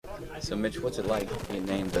So, Mitch, what's it like being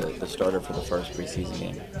named the starter for the first preseason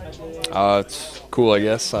game? It's cool, I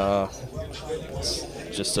guess. It's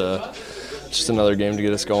just another game to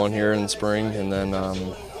get us going here in the spring, and then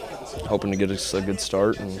hoping to get us a good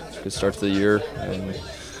start to the year, and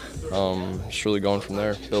just really going from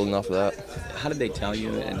there, building off of that. How did they tell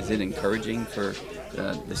you, and is it encouraging for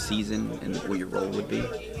the season and what your role would be?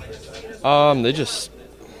 They just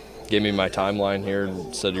gave me my timeline here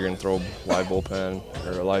and said you're going to throw a live bullpen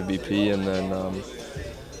or a live BP, and then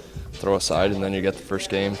throw a side, and then you get the first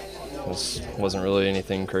game. Wasn't really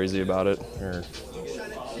anything crazy about it or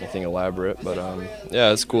anything elaborate, but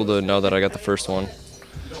yeah, it's cool to know that I got the first one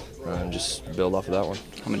and just build off of that one.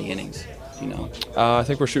 How many innings do you know? I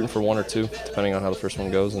think we're shooting for 1 or 2, depending on how the first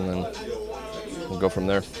one goes, and then we'll go from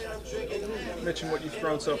there. Mitch, and what you've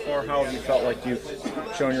thrown so far, how have you felt like you've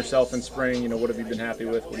shown yourself in spring? What have you been happy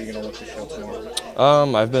with? What are you going to look to show tomorrow?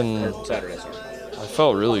 Or Saturday, sorry. I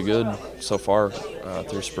felt really good so far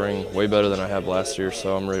through spring, way better than I have last year,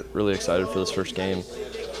 so I'm really excited for this first game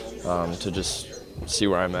to just see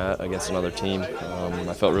where I'm at against another team.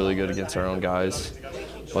 I felt really good against our own guys,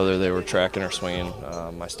 whether they were tracking or swinging.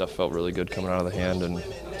 My stuff felt really good coming out of the hand and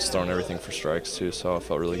just throwing everything for strikes too, so I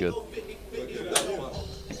felt really good.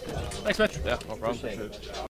 Thanks, Mitch. Yeah, no problem.